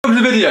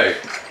the video.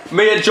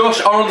 Me and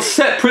Josh are on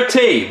separate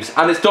teams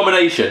and it's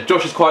domination.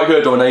 Josh is quite good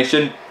at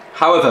domination.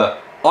 However,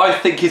 I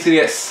think he's going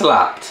to get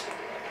slapped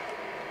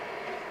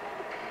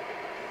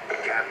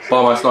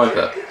by my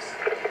sniper.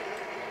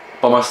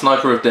 By my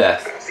sniper of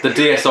death. The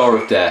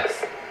DSR of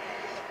death.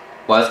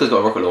 Wow, this guy's got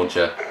a rocket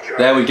launcher.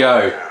 There we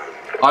go.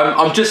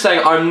 I'm just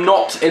saying I'm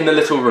not in the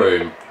little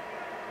room.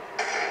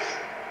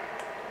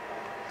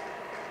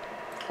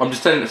 I'm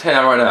just telling that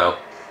right now.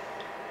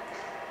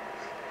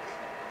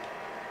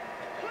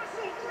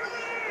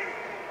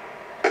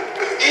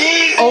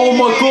 Oh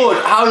my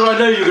god, how did I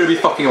know you were going to be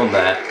fucking on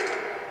there?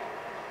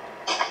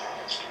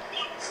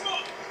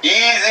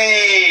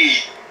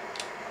 Easy!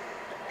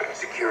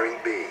 Securing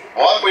B.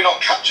 Why have we not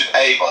captured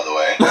A, by the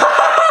way?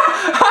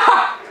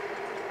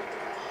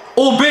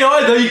 Or B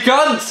either, you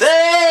can't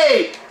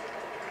say!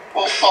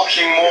 What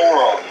fucking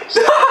morons.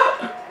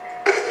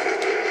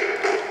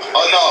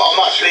 Oh no, I'm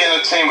actually in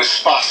a team with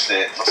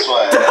spastics, I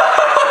swear.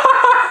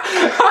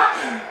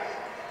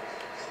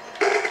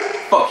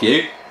 Fuck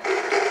you.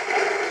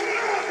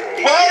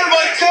 Where are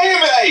my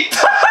teammates?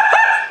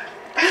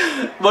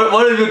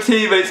 One of your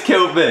teammates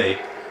killed me.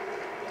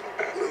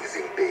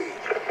 Losing B.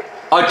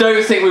 I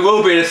don't think we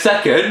will be in a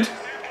second.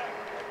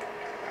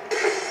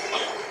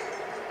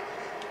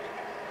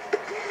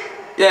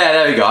 Yeah,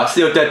 there we go. I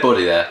see your dead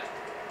body there.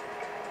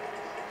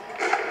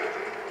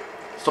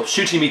 Stop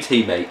shooting me,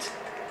 teammate.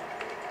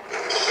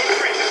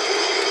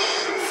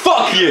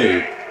 Fuck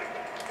you!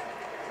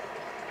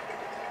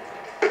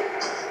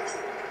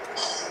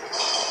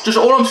 Just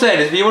all I'm saying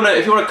is, if you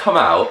wanna come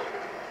out.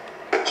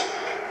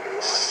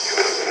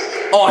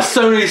 Oh, I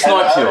so nearly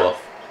sniped you off.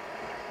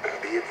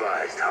 Be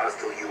advised,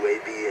 hostile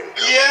UAV in.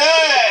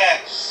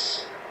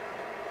 Yes!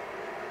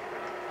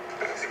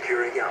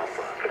 Securing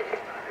Alpha.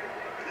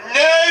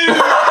 No!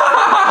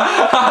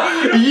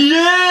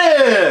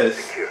 Yes!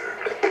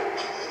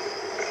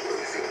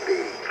 Losing B.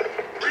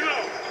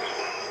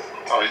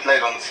 Oh, he's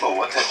laid on the floor.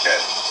 What take care?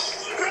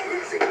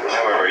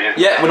 Where are you?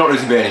 Yeah, we're not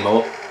losing B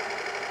anymore.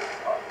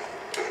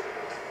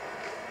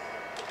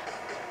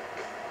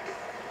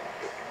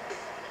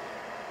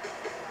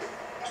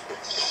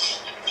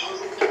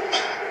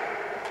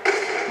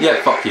 Yeah,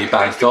 fuck you,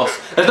 bang toss.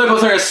 There's no point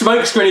throwing a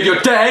smoke screen if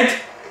you're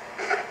dead!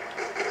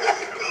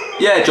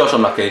 Yeah, Josh,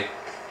 I'm lucky.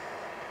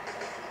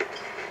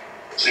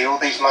 See, all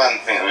these men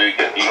think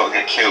that you gotta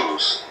get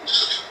kills.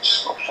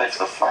 Just gotta play for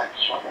the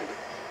flags, right?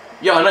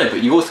 Yeah, I know,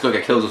 but you also gotta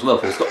get kills as well.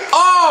 It's got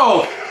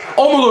oh!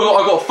 Oh my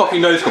god, I got a fucking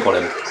nose cup on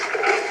him.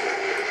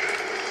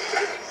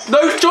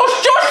 No, Josh,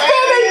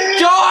 baby!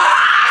 Josh!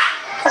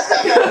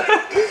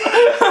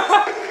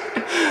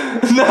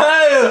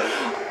 No!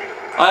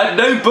 I had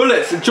no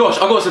bullets. Josh,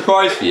 I've got a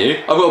surprise for you.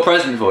 I've got a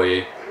present for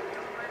you.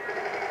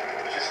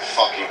 Just a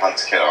fucking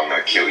hunter killer, I'm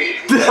gonna kill you.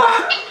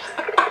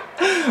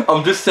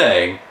 I'm just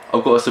saying,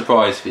 I've got a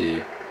surprise for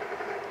you.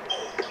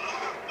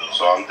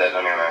 So I'm dead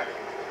anyway.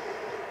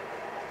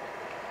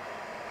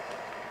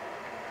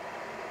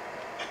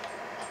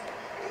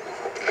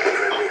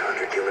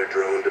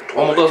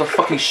 Oh my god, that's a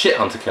fucking shit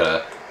hunter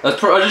killer.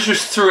 I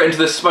just threw it into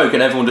the smoke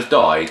and everyone just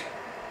died.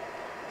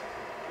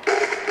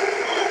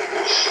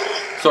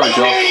 Sorry,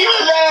 Josh.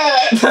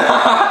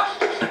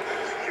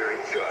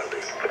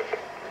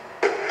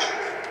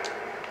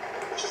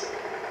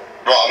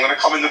 Right, I'm gonna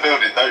come in the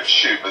building, don't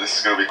shoot, but this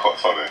is gonna be quite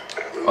funny.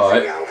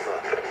 Alright.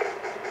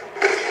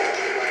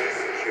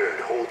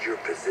 Hold your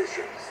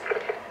positions.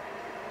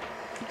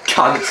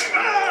 Cunt.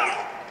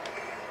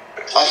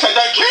 I said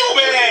don't kill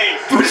me!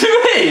 What do you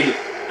mean?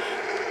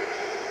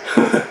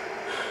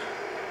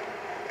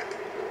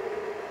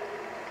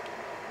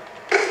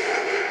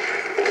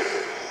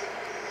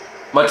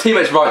 My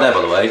teammate's right there,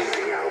 by the way.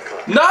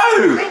 No!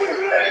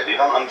 You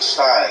don't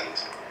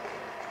understand.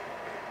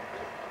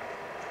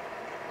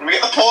 Let me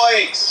get the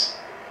points!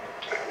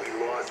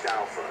 We lost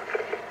Alpha.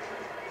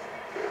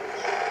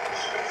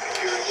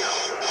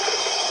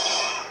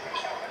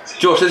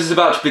 Josh, this is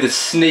about to be the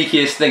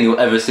sneakiest thing you'll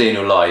ever see in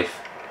your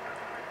life.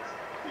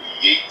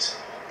 Yeet.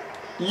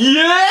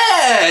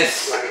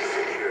 Yes!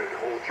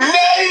 No!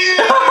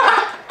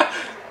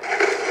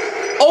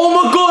 Oh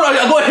my god, I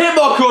got a hit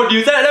marker on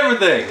you, that and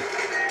everything!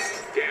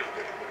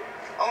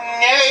 Oh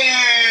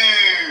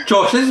no!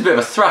 Josh, this is a bit of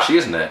a thrashing,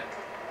 isn't it?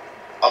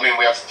 I mean,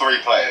 we have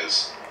 3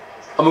 players.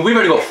 I mean, we've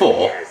only got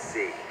 4.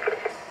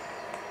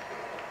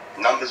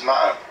 Numbers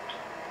matter.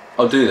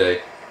 Oh, do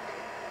they?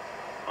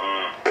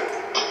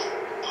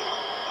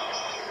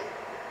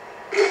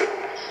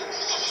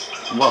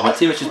 Wow, my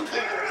teammate's just...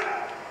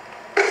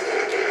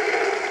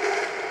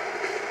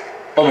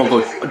 Oh my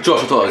god,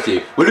 Josh, I thought that was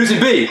you. We're losing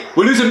B!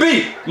 We're losing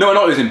B! No, we're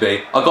not losing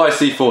B. Our guy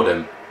C4'd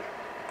him.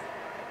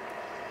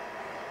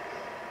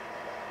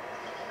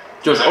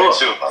 Josh, There's only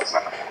 2 of us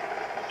now.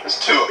 There's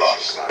 2 of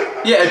us.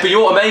 Yeah, but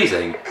you're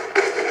amazing.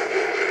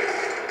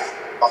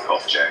 Fuck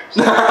off, James.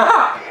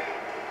 I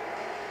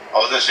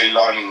was actually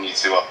lining you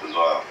 2 up as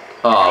well.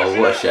 Oh,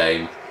 what a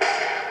shame.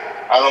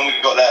 How long have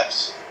we got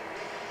left?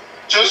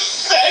 Just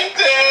send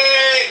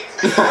it!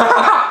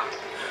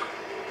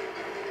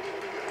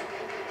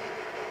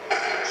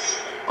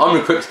 I'm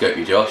gonna quickscope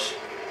you, Josh.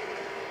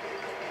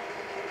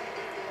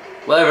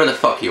 Wherever the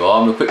fuck you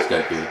are, I'm gonna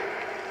quickscope you.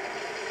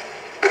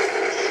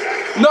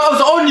 No, I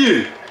was on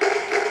you!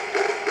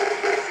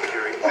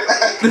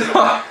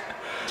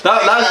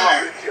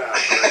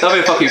 That'd be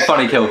a fucking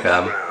funny kill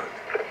cam.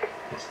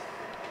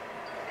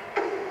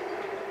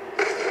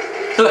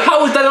 So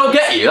how would that not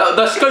get you?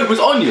 That scope was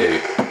on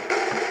you.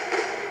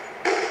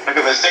 Look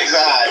at the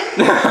zigzag.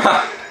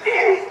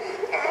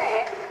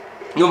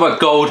 You're my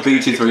gold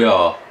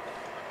B23R.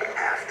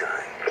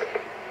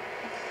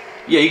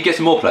 Yeah, you can get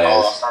some more players.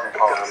 Oh, that's only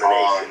half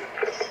time.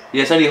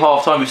 Yeah, it's only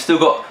half time. We've still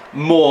got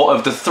more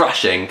of the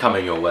thrashing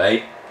coming your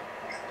way.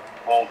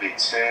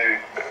 1v2.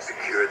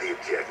 Secure the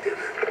objective.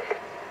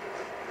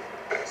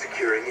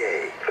 Securing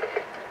A.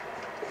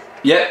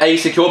 Yeah, A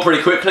secure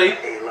pretty quickly.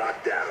 A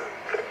lockdown.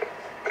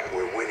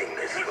 We're winning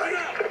this fight.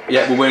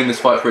 Yeah, we're winning this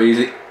fight pretty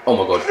easy. Oh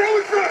my god.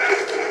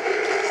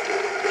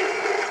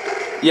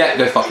 Yeah,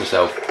 go fuck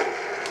yourself.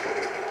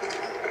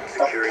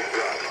 Securing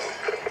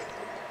Bravo.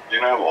 You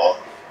know what?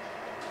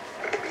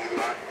 B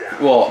lockdown.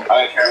 What? I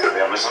don't care to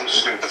be honest, I'm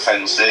just going to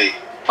defend C.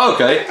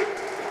 Okay.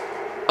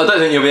 I don't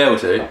think you'll be able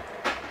to.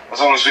 As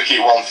long as we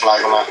keep one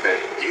flag, I'm happy.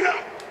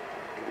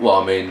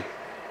 Well, I mean...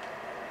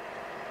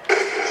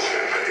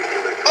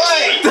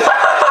 Hey!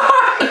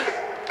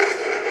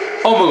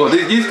 Oh my god,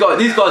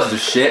 these guys are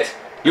just shit.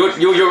 You're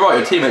right,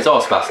 your teammates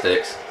are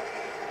spastics.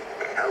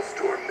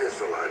 Hellstorm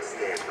missile on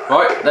standby.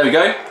 Right, there we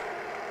go.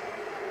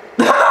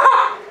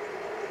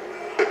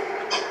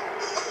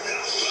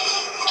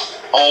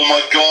 Oh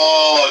my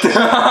god!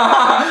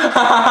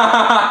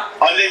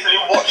 I literally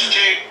watched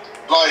you,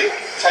 like,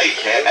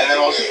 take it, and then I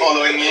was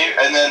following you,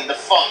 and then the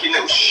fucking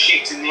little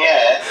shit in the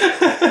air.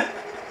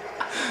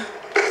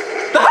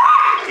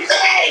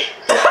 Hey!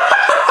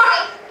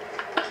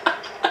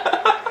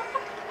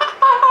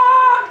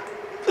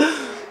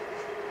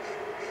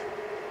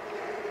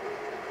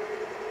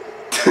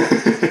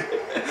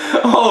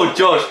 Oh,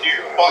 Josh. You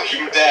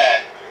fucking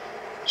dare.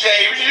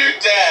 James, you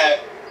dare.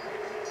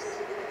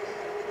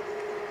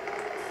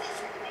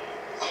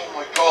 Oh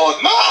my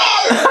god, no!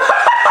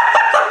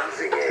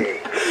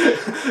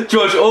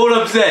 Josh, all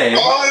I'm saying...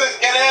 Come on, let's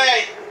get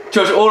A!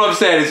 Josh, all I'm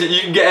saying is that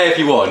you can get A if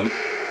you want.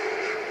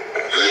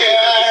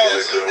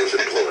 Yes!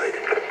 Deployed.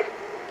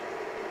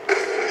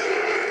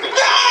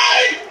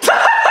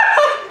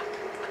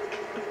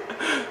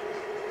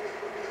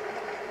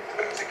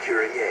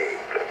 Securing A.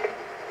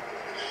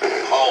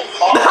 Oh,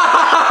 fuck.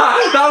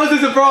 That was a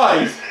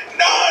surprise!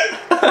 No!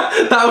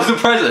 That was a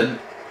present.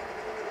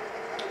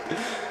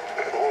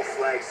 All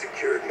flags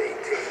secured.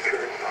 Maintain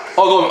current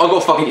posture. I got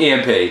a fucking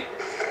EMP.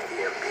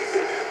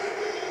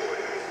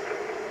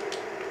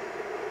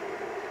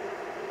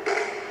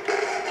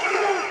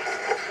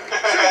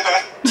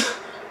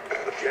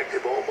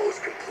 Objective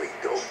almost complete.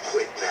 Don't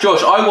quit now.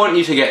 Josh, I want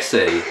you to get C.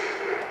 No,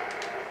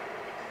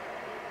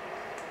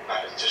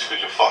 it's just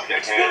because you're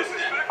fucking here.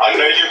 I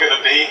know you're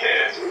gonna be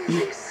here.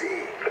 Losing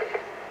C.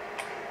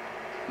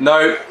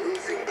 No.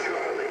 Losing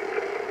Charlie.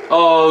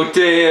 Oh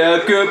dear,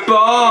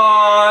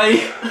 goodbye.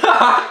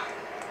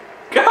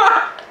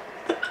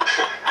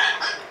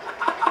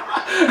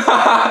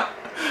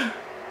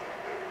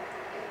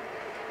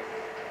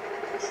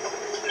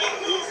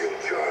 Losing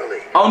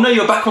Charlie. Oh no,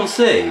 you're back on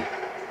C.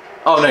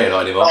 Oh no, you're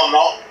not anymore. No, I'm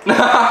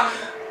not.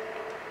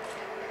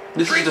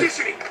 This is the...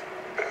 Transitioning.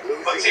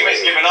 My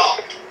teammate's giving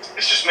up.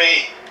 It's just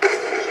me.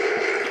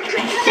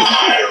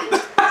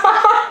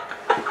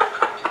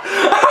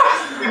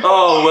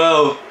 Oh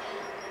well.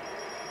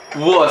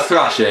 What a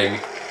thrashing.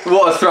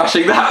 What a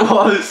thrashing that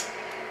was.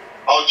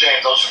 Oh,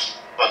 James, I'll just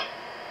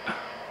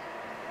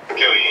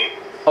kill you.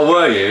 Oh,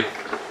 were you?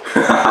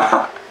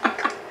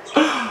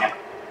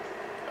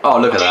 Oh,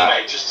 look at that.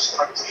 Teammate just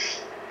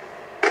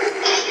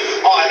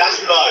Alright, that's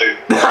low.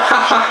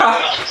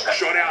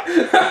 Shot out.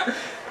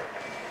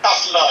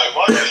 That's low.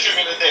 Why did you shoot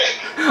me in the dick?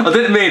 I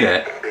didn't mean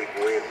it. Big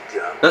win,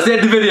 John. That's the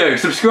end of the video.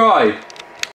 Subscribe.